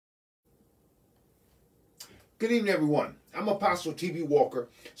Good evening, everyone. I'm Apostle T.B. Walker.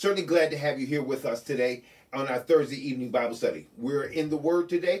 Certainly glad to have you here with us today on our Thursday evening Bible study. We're in the Word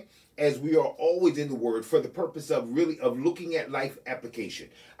today, as we are always in the Word, for the purpose of looking at life application.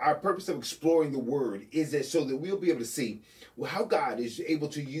 Our purpose of exploring the Word is that so that we'll be able to see how God is able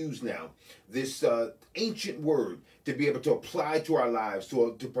to use now this ancient Word to be able to apply to our lives,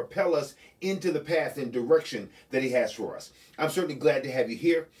 to propel us into the path and direction that He has for us. I'm certainly glad to have you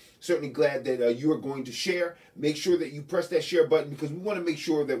here. Certainly glad that you are going to share. Make sure that you press that share button, because we want to make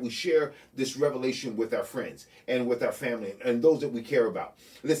sure that we share this revelation with our friends and with our family and those that we care about.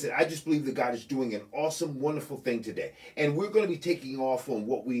 Listen, I just believe that God is doing an awesome, wonderful thing today. And we're going to be taking off on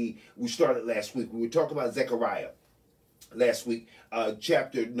what we started last week. We were talking about Zechariah last week,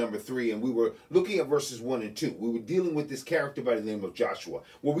 chapter number 3, and we were looking at verses 1 and 2. We were dealing with this character by the name of Joshua.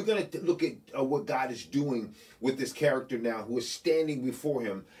 Well, we're going to look at what God is doing with this character now, who is standing before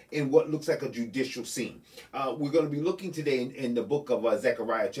him in what looks like a judicial scene. We're going to be looking today in the book of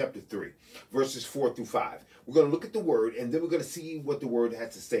Zechariah chapter 3, verses 4 through 5. We're going to look at the word, and then we're going to see what the word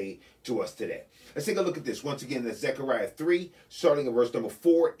has to say to us today. Let's take a look at this. Once again, that's Zechariah 3, starting at verse number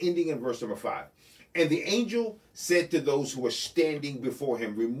 4, ending in verse number 5. And the angel said to those who were standing before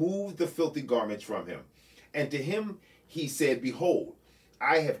him, remove the filthy garments from him. And to him he said, behold,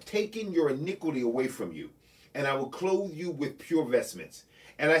 I have taken your iniquity away from you, and I will clothe you with pure vestments.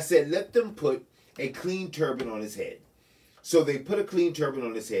 And I said, let them put a clean turban on his head. So they put a clean turban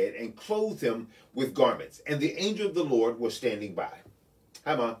on his head and clothed him with garments. And the angel of the Lord was standing by.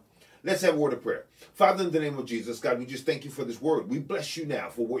 Hi, Mom. Let's have a word of prayer. Father, in the name of Jesus, God, we just thank you for this word. We bless you now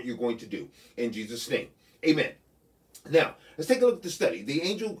for what you're going to do. In Jesus' name, amen. Now, let's take a look at the study. The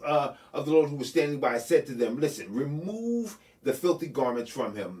angel of the Lord who was standing by said to them, listen, remove the filthy garments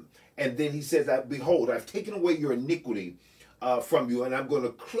from him. And then he says, behold, I've taken away your iniquity from you, and I'm going to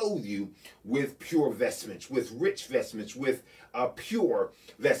clothe you with pure vestments, with rich vestments, with pure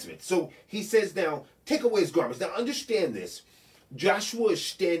vestments. So he says now, take away his garments. Now, understand this. Joshua is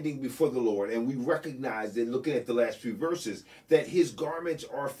standing before the Lord, and we recognize that looking at the last few verses that his garments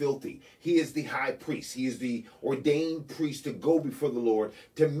are filthy. He is the high priest. He is the ordained priest to go before the Lord,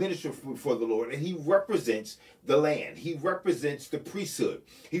 to minister before the Lord, and he represents the land. He represents the priesthood.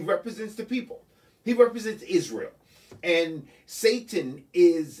 He represents the people. He represents Israel. And Satan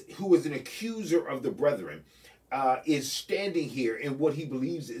who is an accuser of the brethren, is standing here in what he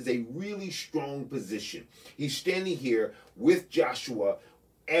believes is a really strong position. He's standing here with Joshua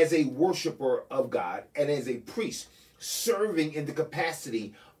as a worshiper of God and as a priest, serving in the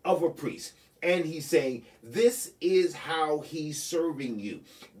capacity of a priest. And he's saying, this is how he's serving you.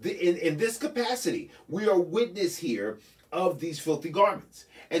 In this capacity, we are witness here of these filthy garments.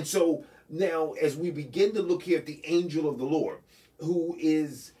 And so now, as we begin to look here at the angel of the Lord, who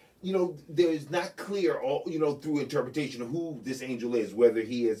is, there's not clear, through interpretation of who this angel is, whether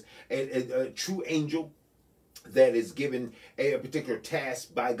he is a true angel that is given a particular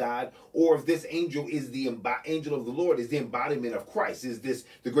task by God, or if this angel is the angel of the Lord, is the embodiment of Christ, is this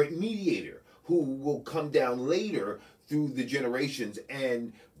the great mediator who will come down later through the generations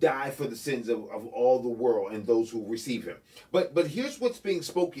and die for the sins of all the world and those who receive him. But here's what's being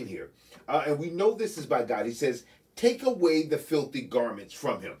spoken here, and we know this is by God. He says, take away the filthy garments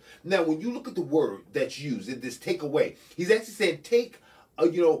from him. Now, when you look at the word that's used in this take away, he's actually saying take,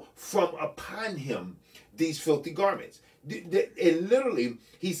 from upon him these filthy garments. And literally,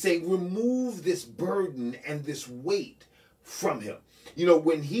 he's saying remove this burden and this weight from him.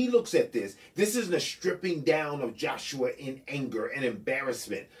 When he looks at this isn't a stripping down of Joshua in anger and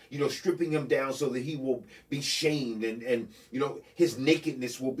embarrassment, stripping him down so that he will be shamed and his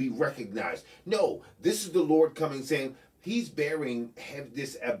nakedness will be recognized. No, this is the Lord coming saying he's bearing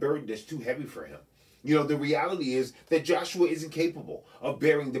a burden that's too heavy for him. The reality is that Joshua isn't capable of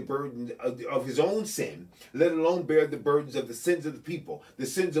bearing the burden of his own sin, let alone bear the burdens of the sins of the people, the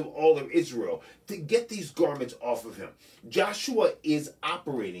sins of all of Israel, to get these garments off of him. Joshua is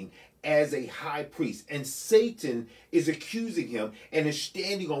operating as a high priest, and Satan is accusing him and is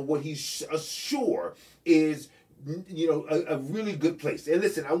standing on what he's sure is a really good place. And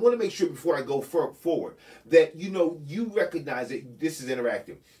listen, I want to make sure before I go forward that you recognize that this is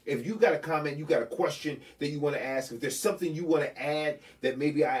interactive. If you got a comment, you got a question that you want to ask, if there's something you want to add that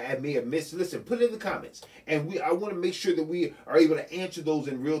maybe I may have missed, listen, put it in the comments. And I want to make sure that we are able to answer those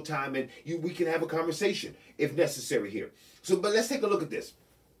in real time, and we can have a conversation if necessary here. But let's take a look at this.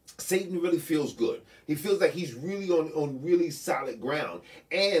 Satan really feels good. He feels like he's really on really solid ground.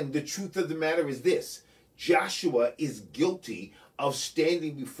 And the truth of the matter is this: Joshua is guilty of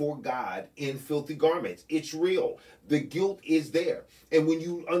standing before God in filthy garments. It's real. The guilt is there. And when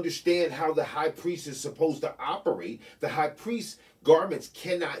you understand how the high priest is supposed to operate, the high priest's garments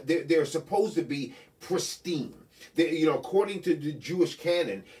cannot, they're supposed to be pristine. They, according to the Jewish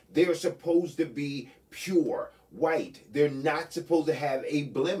canon, they're supposed to be pure, white. They're not supposed to have a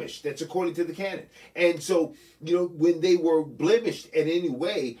blemish. That's according to the canon. And so, when they were blemished in any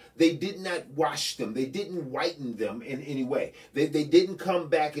way, they did not wash them. They didn't whiten them in any way. They didn't come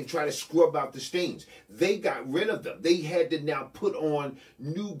back and try to scrub out the stains. They got rid of them. They had to now put on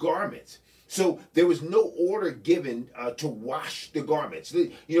new garments. So there was no order given to wash the garments.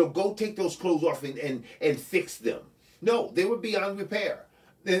 Go take those clothes off and fix them. No, they were beyond repair.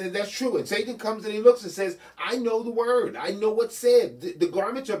 And that's true. And Satan comes and he looks and says, I know the word. I know what's said. The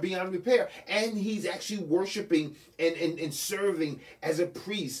garments are beyond repair. And he's actually worshiping and serving as a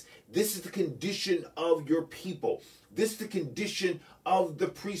priest. This is the condition of your people. This is the condition of the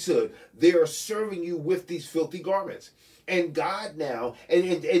priesthood. They are serving you with these filthy garments. And God now,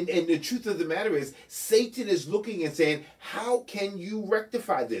 and the truth of the matter is, Satan is looking and saying, how can you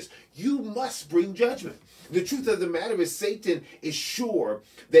rectify this? You must bring judgment. The truth of the matter is, Satan is sure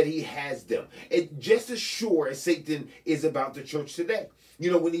that he has them. And just as sure as Satan is about the church today.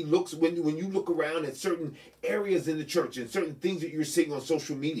 When he looks, when you look around at certain areas in the church and certain things that you're seeing on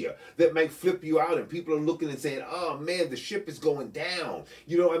social media that might flip you out, and people are looking and saying, oh man, the ship is going down.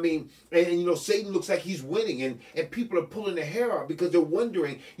 And Satan looks like he's winning, and people are pulling their hair out because they're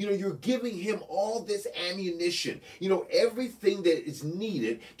wondering, you're giving him all this ammunition, everything that is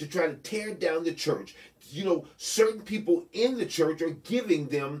needed to try to tear down the church. Certain people in the church are giving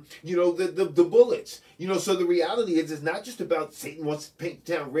them, the bullets. So the reality is, it's not just about Satan wants to paint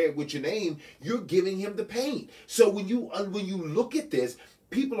the town red with your name. You're giving him the paint. So when you look at this,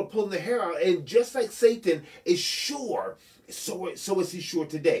 people are pulling their hair out, and just like Satan is sure, so is he sure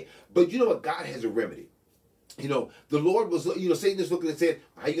today. But you know what? God has a remedy. The Lord was, Satan is looking and saying,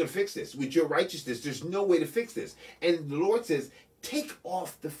 how are you going to fix this? With your righteousness, there's no way to fix this. And the Lord says, take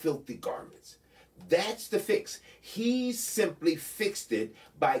off the filthy garments. That's the fix. He simply fixed it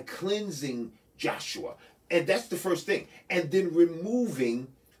by cleansing Joshua. And that's the first thing. And then removing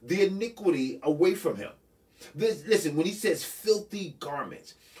the iniquity away from him. Listen, when he says filthy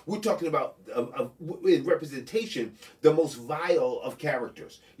garments, we're talking about, in representation, the most vile of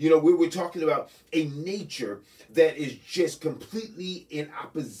characters. We're talking about a nature that is just completely in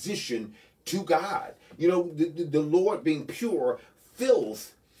opposition to God. The Lord being pure,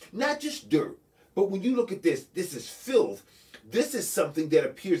 filth, not just dirt. But when you look at this is filth. This is something that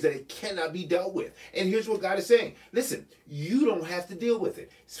appears that it cannot be dealt with. And here's what God is saying. Listen, you don't have to deal with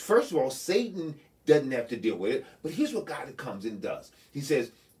it. First of all, Satan doesn't have to deal with it. But here's what God comes and does. He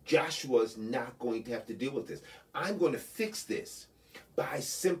says, Joshua's not going to have to deal with this. I'm going to fix this by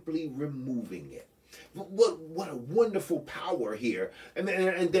simply removing it. What a wonderful power here. And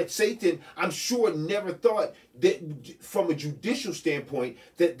that Satan, I'm sure, never thought that from a judicial standpoint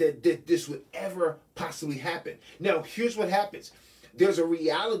that this would ever possibly happen. Now, here's what happens. There's a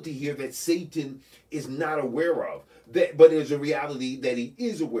reality here that Satan is not aware of, but there's a reality that he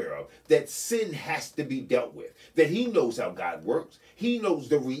is aware of, that sin has to be dealt with, that he knows how God works. He knows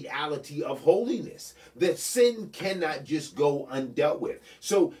the reality of holiness, that sin cannot just go undealt with.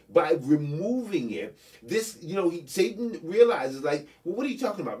 So by removing it, Satan realizes, like, well, what are you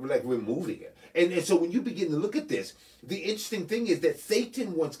talking about? We're like removing it. And so when you begin to look at this, the interesting thing is that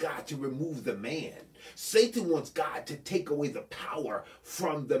Satan wants God to remove the man. Satan wants God to take away the power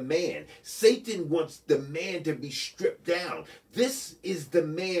from the man. Satan wants the man to be stripped down. This is the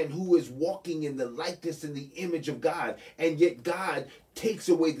man who is walking in the likeness and the image of God, and yet God takes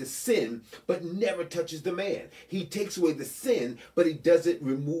away the sin but never touches the man. He takes away the sin, but he doesn't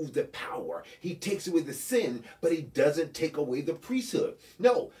remove the power. He takes away the sin, but he doesn't take away the priesthood.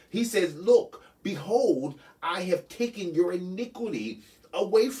 No, he says, look, behold, I have taken your iniquity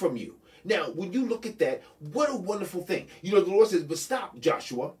away from you. Now, when you look at that, what a wonderful thing. The Lord says, but stop,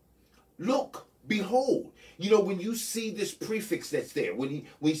 Joshua. Look, behold. When you see this prefix that's there, when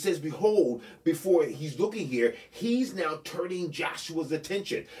he says behold, before he's looking here, he's now turning Joshua's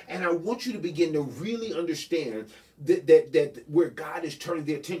attention. And I want you to begin to really understand that where God is turning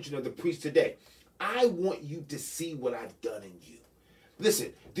the attention of the priest today. I want you to see what I've done in you.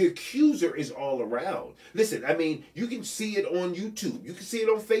 Listen, the accuser is all around. Listen, you can see it on YouTube. You can see it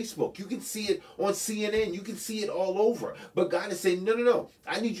on Facebook. You can see it on CNN. You can see it all over. But God is saying, no.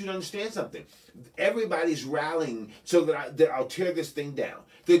 I need you to understand something. Everybody's rallying so that I'll tear this thing down.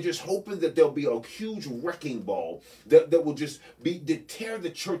 They're just hoping that there'll be a huge wrecking ball that will just to tear the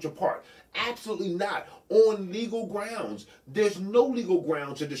church apart. Absolutely not. On legal grounds. There's no legal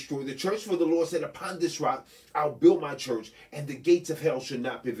grounds to destroy the church, for the Lord said, upon this rock I'll build my church, and the gates of hell shall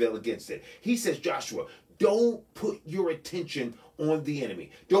not prevail against it. He says, Joshua, don't put your attention on the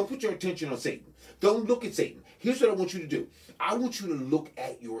enemy. Don't put your attention on Satan. Don't look at Satan. Here's what I want you to do. I want you to look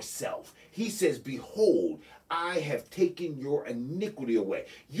at yourself. He says, behold, I have taken your iniquity away.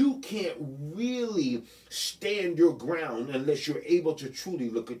 You can't really stand your ground unless you're able to truly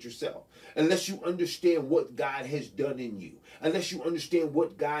look at yourself. Unless you understand what God has done in you. Unless you understand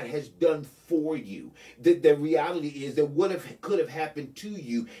what God has done for you. The reality is that what could have happened to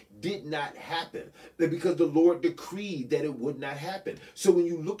you did not happen. Because the Lord decreed that it would not happen. So when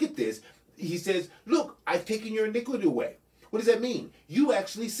you look at this, he says, look, I've taken your iniquity away. What does that mean? You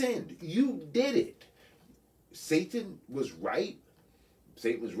actually sinned. You did it. Satan was right.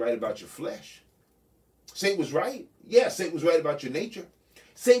 Satan was right about your flesh. Satan was right. Yeah, Satan was right about your nature.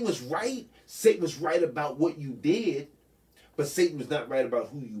 Satan was right. Satan was right about what you did. But Satan was not right about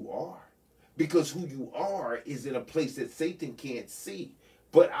who you are. Because who you are is in a place that Satan can't see.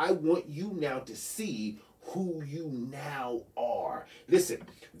 But I want you now to see who you now are. Listen,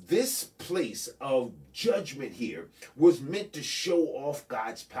 this place of judgment here was meant to show off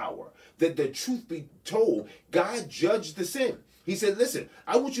God's power. That the truth be told, God judged the sin. He said, listen,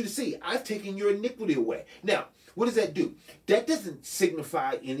 I want you to see, I've taken your iniquity away. Now, what does that do? That doesn't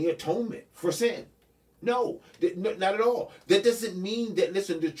signify any atonement for sin. No, not at all. That doesn't mean that,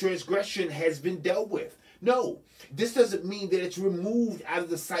 listen, the transgression has been dealt with. No, this doesn't mean that it's removed out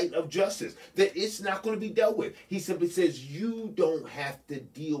of the sight of justice, that it's not going to be dealt with. He simply says, you don't have to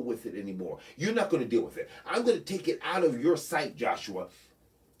deal with it anymore. You're not going to deal with it. I'm going to take it out of your sight, Joshua.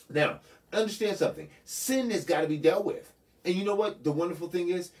 Now, understand something. Sin has got to be dealt with. And you know what? The wonderful thing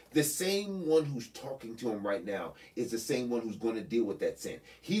is, the same one who's talking to him right now is the same one who's going to deal with that sin.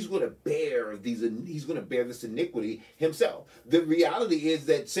 He's going to bear this iniquity himself. The reality is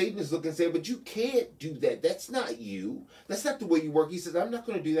that Satan is looking and saying, but you can't do that. That's not you. That's not the way you work. He says, I'm not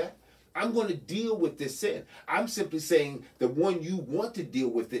going to do that. I'm going to deal with this sin. I'm simply saying the one you want to deal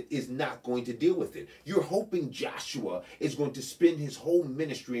with it is not going to deal with it. You're hoping Joshua is going to spend his whole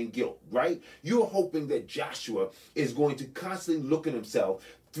ministry in guilt, right? You're hoping that Joshua is going to constantly look at himself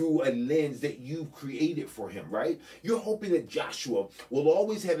through a lens that you created for him, right? You're hoping that Joshua will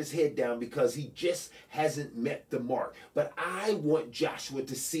always have his head down because he just hasn't met the mark. But I want Joshua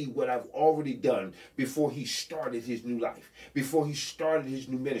to see what I've already done before he started his new life, before he started his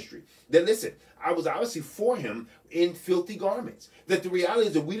new ministry. Then listen, I was obviously for him in filthy garments. That the reality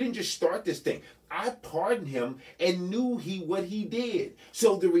is that we didn't just start this thing. I pardoned him and knew what he did.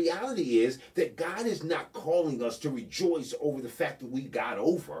 So the reality is that God is not calling us to rejoice over the fact that we got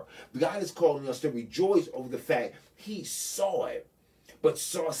over. God is calling us to rejoice over the fact he saw it, but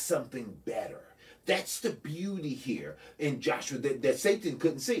saw something better. That's the beauty here in Joshua that Satan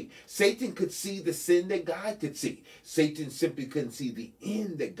couldn't see. Satan could see the sin that God could see. Satan simply couldn't see the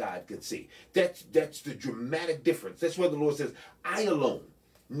end that God could see. That's the dramatic difference. That's why the Lord says, I alone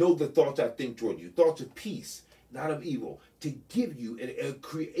know the thoughts I think toward you, thoughts of peace, not of evil, to give you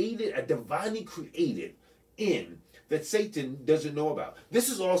a divinely created end that Satan doesn't know about. This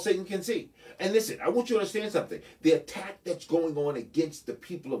is all Satan can see. And listen, I want you to understand something. The attack that's going on against the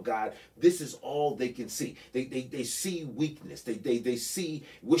people of God, this is all they can see. They see weakness. They see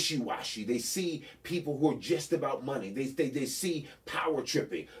wishy-washy. They see people who are just about money. They see power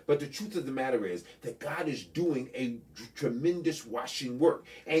tripping. But the truth of the matter is that God is doing a tremendous washing work.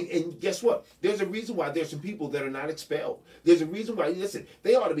 And guess what? There's a reason why there's some people that are not expelled. There's a reason why, listen,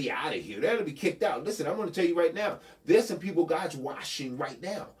 they ought to be out of here. They ought to be kicked out. Listen, I'm going to tell you right now, there's some people God's washing right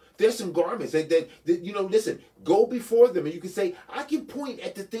now. There's some garments that listen, go before them and you can say, I can point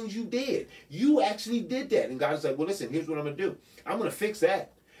at the things you did. You actually did that. And God's like, well, listen, here's what I'm going to do. I'm going to fix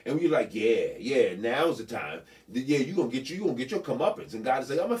that. And you're like, yeah, now's the time. Yeah, you're going to get your comeuppance. And God is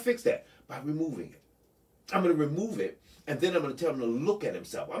like, I'm going to fix that by removing it. I'm going to remove it. And then I'm going to tell him to look at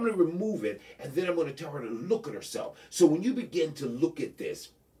himself. I'm going to remove it. And then I'm going to tell her to look at herself. So when you begin to look at this,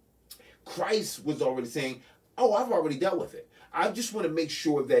 Christ was already saying, oh, I've already dealt with it. I just want to make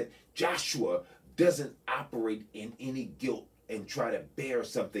sure that Joshua doesn't operate in any guilt and try to bear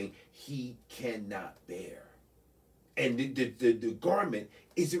something he cannot bear. And the garment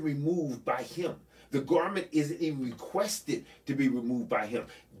isn't removed by him. The garment isn't even requested to be removed by him.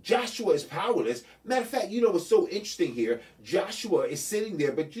 Joshua is powerless. Matter of fact, you know what's so interesting here? Joshua is sitting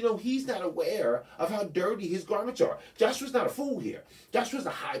there, but you know, he's not aware of how dirty his garments are. Joshua's not a fool here. Joshua's a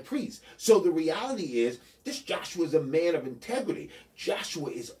high priest. So the reality is, this Joshua is a man of integrity.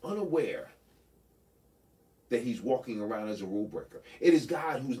 Joshua is unaware that he's walking around as a rule breaker. It is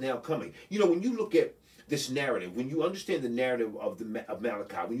God who's now coming. You know, when you look at this narrative, when you understand the narrative of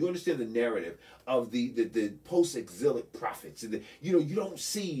Malachi, when you understand the narrative of the post-exilic prophets, and you know, you don't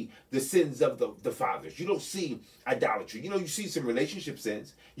see the sins of the fathers. You don't see idolatry. You know, you see some relationship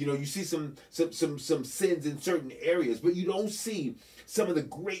sins. You know, you see some sins in certain areas, but you don't see some of the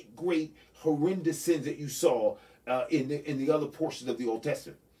great horrendous sins that you saw in the other portions of the Old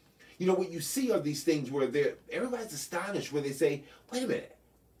Testament. You know, what you see are these things where everybody's astonished, where they say, "Wait a minute,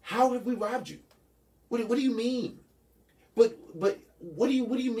 how have we robbed you? What do you mean? But what do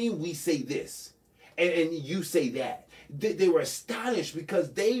you mean we say this and you say that?" They were astonished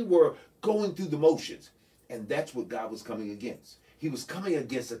because they were going through the motions, and that's what God was coming against. He was coming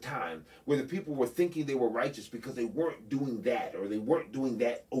against a time where the people were thinking they were righteous because they weren't doing that, or they weren't doing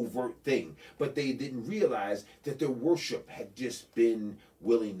that overt thing, but they didn't realize that their worship had just been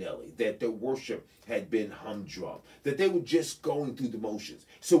willy-nilly, that their worship had been humdrum, that they were just going through the motions.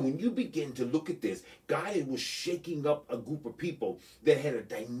 So when you begin to look at this, God was shaking up a group of people that had a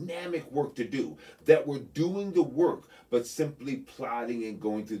dynamic work to do, that were doing the work, but simply plodding and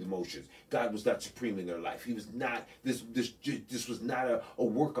going through the motions. God was not supreme in their life. He was not, this was not a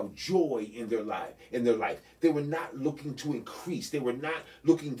work of joy in their life. They were not looking to increase. They were not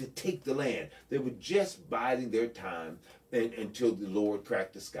looking to take the land. They were just biding their time until the Lord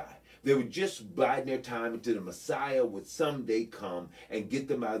cracked the sky. They were just biding their time until the Messiah would someday come and get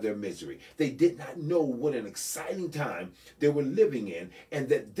them out of their misery. They did not know what an exciting time they were living in, and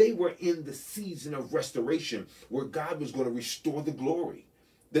that they were in the season of restoration where God was going to restore the glory.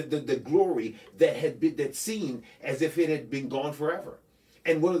 The glory that seemed as if it had been gone forever.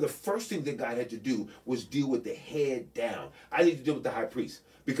 And one of the first things that God had to do was deal with the head down. I need to deal with the high priest,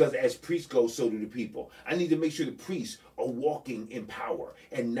 because as priests go, so do the people. I need to make sure the priests are walking in power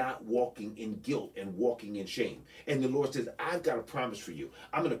and not walking in guilt and walking in shame. And the Lord says, I've got a promise for you.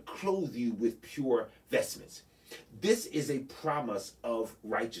 I'm going to clothe you with pure vestments. This is a promise of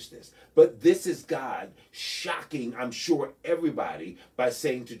righteousness. But this is God shocking, I'm sure, everybody by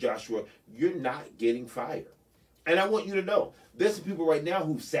saying to Joshua, you're not getting fired. And I want you to know, there's some people right now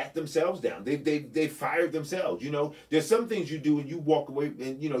who've sat themselves down. They fired themselves. You know, there's some things you do and you walk away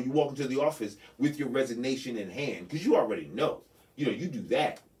and, you know, you walk into the office with your resignation in hand because you already know. You know, you do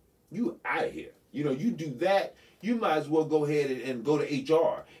that, you out of here. You know, you do that, you might as well go ahead and go to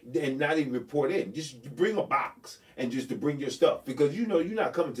HR and not even report in. Just bring a box and just to bring your stuff, because you know you're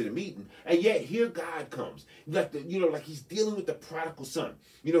not coming to the meeting. And yet here God comes, like like he's dealing with the prodigal son.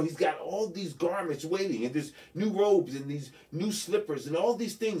 You know, he's got all these garments waiting, and there's new robes and these new slippers and all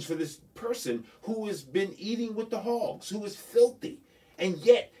these things for this person who has been eating with the hogs, who is filthy. And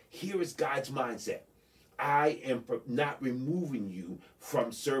yet here is God's mindset. I am not removing you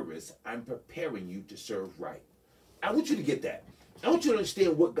from service. I'm preparing you to serve right. I want you to get that. I want you to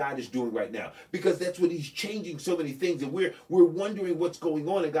understand what God is doing right now, because that's what he's changing so many things, and we're wondering what's going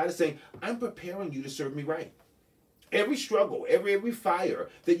on, and God is saying, I'm preparing you to serve me right. Every struggle, every fire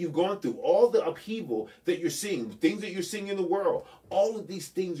that you've gone through, all the upheaval that you're seeing, things that you're seeing in the world, all of these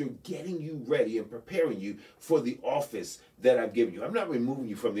things are getting you ready and preparing you for the office that I've given you. I'm not removing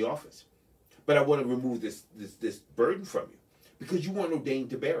you from the office, but I want to remove this burden from you, because you weren't ordained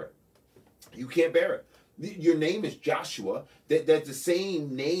to bear it. You can't bear it. Your name is Joshua. That's the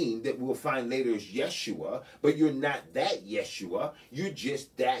same name that we'll find later is Yeshua, but you're not that Yeshua. You're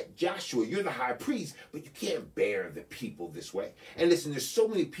just that Joshua. You're the high priest, but you can't bear the people this way. And listen, there's so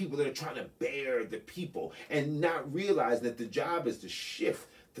many people that are trying to bear the people and not realizing that the job is to shift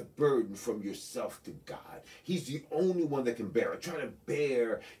the burden from yourself to God. He's the only one that can bear it. Trying to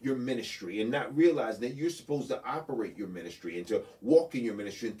bear your ministry and not realizing that you're supposed to operate your ministry and to walk in your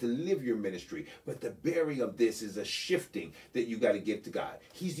ministry and to live your ministry. But the bearing of this is a shifting that you got to give to God.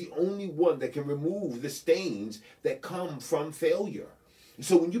 He's the only one that can remove the stains that come from failure.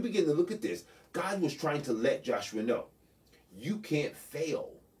 So when you begin to look at this, God was trying to let Joshua know, you can't fail.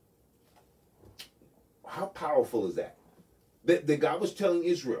 How powerful is that? That God was telling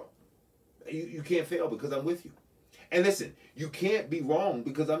Israel, you can't fail because I'm with you. And listen, you can't be wrong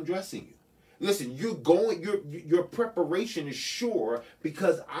because I'm dressing you. Listen, your preparation is sure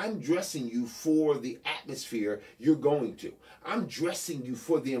because I'm dressing you for the atmosphere you're going to. I'm dressing you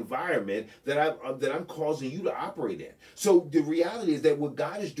for the environment that I'm causing you to operate in. So the reality is that what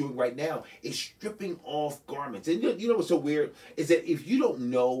God is doing right now is stripping off garments. And you know what's so weird is that if you don't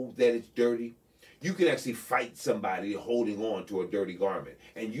know that it's dirty, you can actually fight somebody holding on to a dirty garment,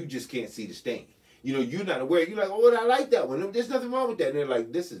 and you just can't see the stain. You know, you're not aware. You're like, oh, I like that one. There's nothing wrong with that. And they're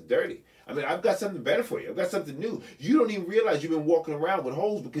like, this is dirty. I mean, I've got something better for you. I've got something new. You don't even realize you've been walking around with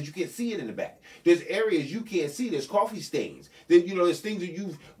holes because you can't see it in the back. There's areas you can't see. There's coffee stains. There's things that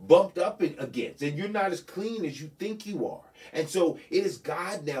you've bumped up against, and you're not as clean as you think you are. And so it is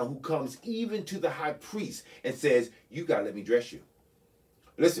God now who comes even to the high priest and says, you got to let me dress you.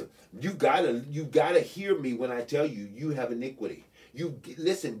 Listen, you gotta hear me when I tell you you have iniquity.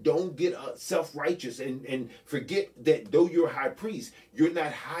 Listen, don't get self-righteous and forget that though you're a high priest, you're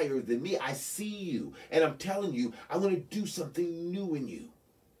not higher than me. I see you, and I'm telling you, I want to do something new in you.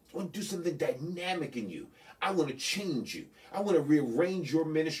 I want to do something dynamic in you. I want to change you. I want to rearrange your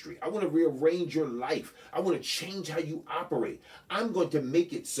ministry. I want to rearrange your life. I want to change how you operate. I'm going to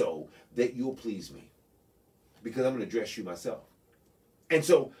make it so that you'll please me because I'm going to dress you myself. And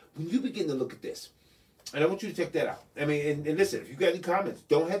so when you begin to look at this, and I want you to check that out. I mean, and listen, if you got any comments,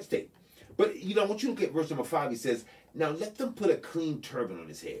 don't hesitate. But, I want you to look at verse number 5. He says, now let them put a clean turban on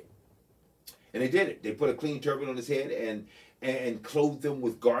his head. And they did it. They put a clean turban on his head and clothed them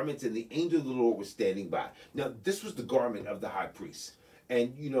with garments, and the angel of the Lord was standing by. Now, this was the garment of the high priest.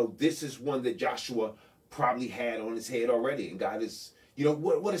 And, this is one that Joshua probably had on his head already. And God is,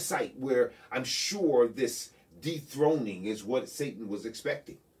 what a sight where I'm sure this dethroning is what Satan was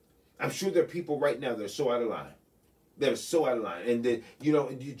expecting. I'm sure there are people right now that are so out of line. That are so out of line. And then, you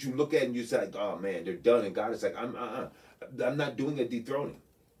look at it and you say, like, oh man, they're done. And God is like, I'm not doing a dethroning.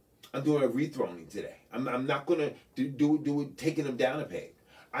 I'm doing a rethroning today. I'm not going to do it, taking them down a peg.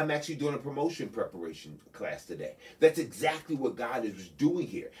 I'm actually doing a promotion preparation class today. That's exactly what God is doing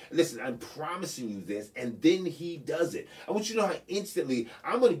here. Listen, I'm promising you this, and then he does it. I want you to know how instantly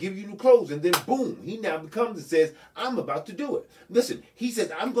I'm going to give you new clothes, and then boom, he now becomes and says, I'm about to do it. Listen, he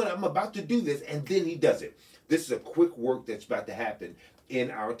says, I'm about to do this, and then he does it. This is a quick work that's about to happen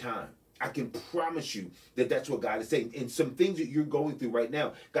in our time. I can promise you that that's what God is saying. And some things that you're going through right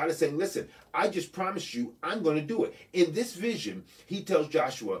now, God is saying, listen, I just promised you I'm going to do it. In this vision, he tells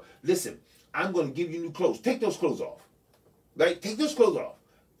Joshua, listen, I'm going to give you new clothes. Take those clothes off. Right? Take those clothes off.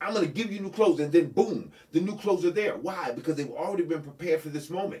 I'm going to give you new clothes. And then boom, the new clothes are there. Why? Because they've already been prepared for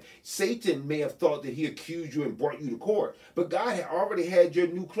this moment. Satan may have thought that he accused you and brought you to court. But God had already had your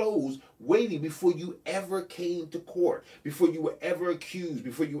new clothes waiting before you ever came to court. Before you were ever accused.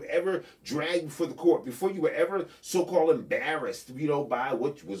 Before you were ever dragged before the court. Before you were ever so-called embarrassed, by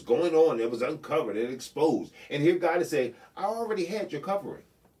what was going on that was uncovered and exposed. And here God is saying, I already had your covering.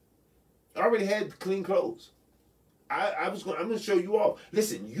 I already had clean clothes. I'm going to show you off.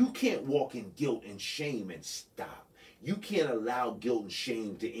 Listen, you can't walk in guilt and shame and stop. You can't allow guilt and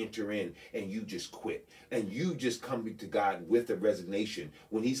shame to enter in and you just quit. And you just come to God with a resignation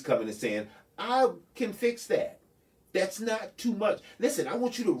when he's coming and saying, I can fix that. That's not too much. Listen, I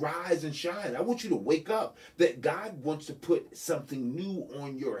want you to rise and shine. I want you to wake up that God wants to put something new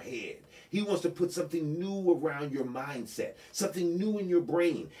on your head. He wants to put something new around your mindset, something new in your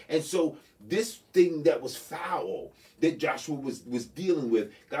brain. And so this thing that was foul that Joshua was dealing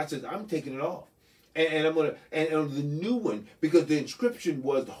with, God says, I'm taking it off. And I'm going to, and on the new one, because the inscription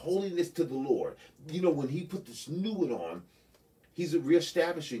was holiness to the Lord. When he put this new one on, he's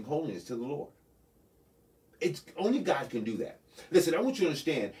reestablishing holiness to the Lord. It's only God can do that. Listen, I want you to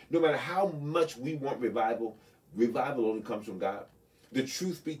understand, no matter how much we want revival, revival only comes from God. The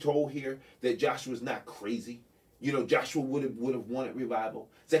truth be told here, that Joshua's not crazy. Joshua would have wanted revival.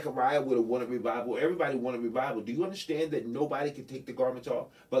 Zechariah would have wanted revival. Everybody wanted revival. Do you understand that nobody could take the garments off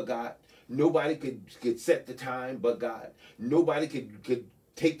but God? Nobody could set the time but God. Nobody could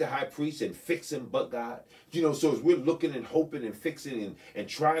take the high priest and fix him but God. So as we're looking and hoping and fixing and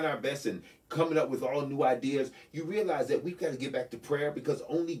trying our best and coming up with all new ideas, you realize that we've got to get back to prayer because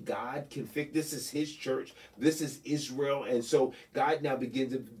only God can fix. This is his church. This is Israel. And so God now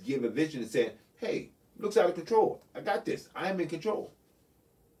begins to give a vision and say, hey, looks out of control. I got this. I am in control.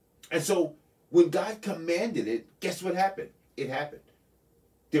 And so when God commanded it, guess what happened? It happened.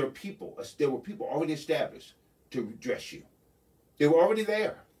 There were people already established to dress you. They were already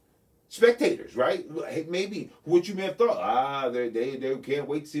there. Spectators, right? Maybe what you may have thought, they can't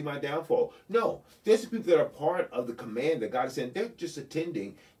wait to see my downfall. No, there's people that are part of the command that God is saying, they're just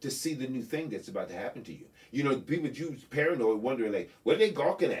attending to see the new thing that's about to happen to you. People, Jews, paranoid, wondering, like, what are they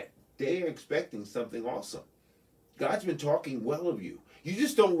gawking at? they are expecting something awesome. God's been talking well of you. You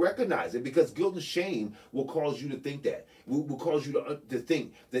just don't recognize it because guilt and shame will cause you to think that. Will cause you to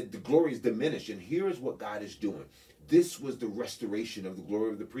think that the glory is diminished. And here is what God is doing. This was the restoration of the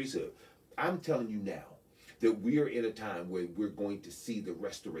glory of the priesthood. I'm telling you now that we are in a time where we're going to see the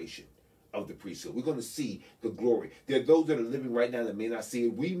restoration of the priesthood. We're going to see the glory. There are those that are living right now that may not see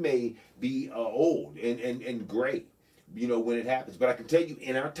it. We may be old and gray, when it happens. But I can tell you,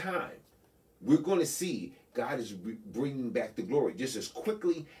 in our time, we're going to see God is bringing back the glory just as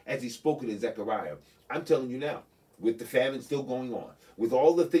quickly as he spoke it in Zechariah. I'm telling you now, with the famine still going on, with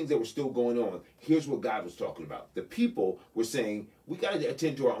all the things that were still going on, here's what God was talking about. The people were saying, we got to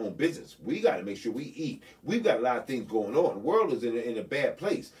attend to our own business. We got to make sure we eat. We've got a lot of things going on. The world is in a bad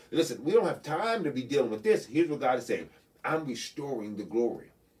place. Listen, we don't have time to be dealing with this. Here's what God is saying. I'm restoring the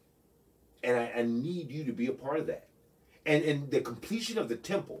glory. And I need you to be a part of that. And the completion of the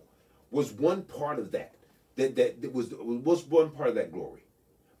temple was one part of that. That was one part of that glory.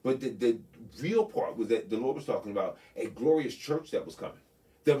 But the real part was that the Lord was talking about a glorious church that was coming,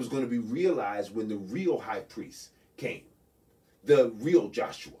 that was going to be realized when the real high priest came, the real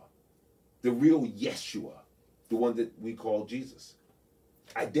Joshua, the real Yeshua, the one that we call Jesus.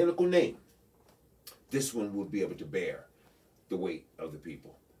 Identical name. This one would be able to bear the weight of the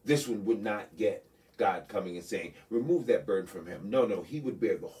people. This one would not get God coming and saying, remove that burden from him. No, he would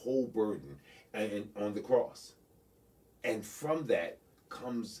bear the whole burden and on the cross. And from that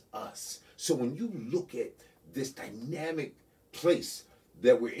comes us. So when you look at this dynamic place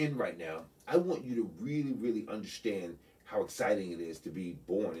that we're in right now, I want you to really, really understand how exciting it is to be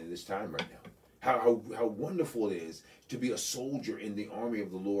born in this time right now. How wonderful it is to be a soldier in the army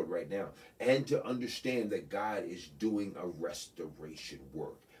of the Lord right now, and to understand that God is doing a restoration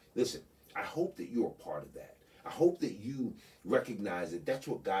work. Listen, I hope that you're a part of that. I hope that you recognize that that's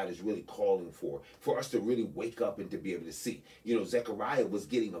what God is really calling for us to really wake up and to be able to see. Zechariah was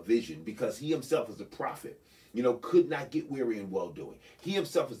getting a vision because he himself is a prophet, could not get weary in well-doing. He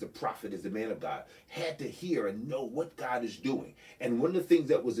himself as a prophet, as a man of God, had to hear and know what God is doing. And one of the things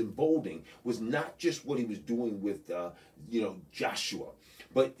that was emboldening was not just what he was doing with, Joshua,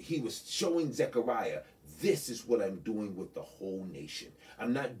 but he was showing Zechariah, this is what I'm doing with the whole nation.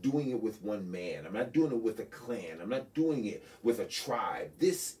 I'm not doing it with one man. I'm not doing it with a clan. I'm not doing it with a tribe.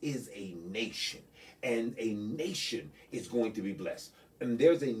 This is a nation, and a nation is going to be blessed. And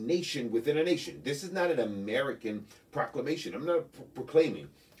there's a nation within a nation. This is not an American proclamation. I'm not proclaiming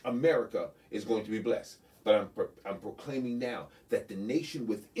America is going to be blessed, but I'm proclaiming now that the nation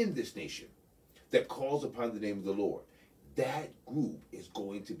within this nation that calls upon the name of the Lord, that group is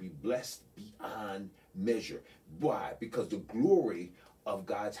going to be blessed beyond measure. Why? Because the glory of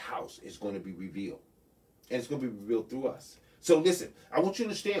God's house is going to be revealed. And it's going to be revealed through us. So listen, I want you to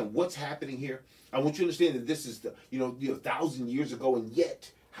understand what's happening here. I want you to understand that this is 1,000 years ago, and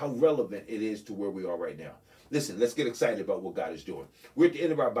yet how relevant it is to where we are right now. Listen, let's get excited about what God is doing. We're at the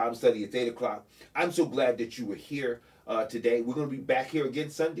end of our Bible study at 8 o'clock. I'm so glad that you were here today. We're going to be back here again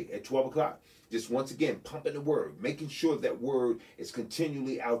Sunday at 12 o'clock. Just once again, pumping the word, making sure that word is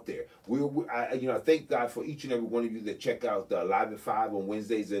continually out there. I thank God for each and every one of you that check out Live at 5 on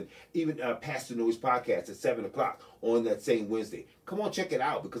Wednesdays, and even Pastor Noah's podcast at 7 o'clock on that same Wednesday. Come on, check it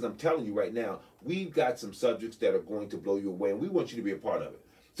out, because I'm telling you right now, we've got some subjects that are going to blow you away, and we want you to be a part of it.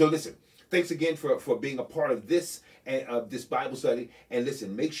 So listen, thanks again for being a part of this this Bible study. And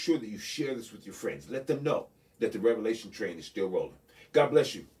listen, make sure that you share this with your friends. Let them know that the Revelation train is still rolling. God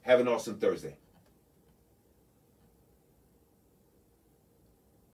bless you. Have an awesome Thursday.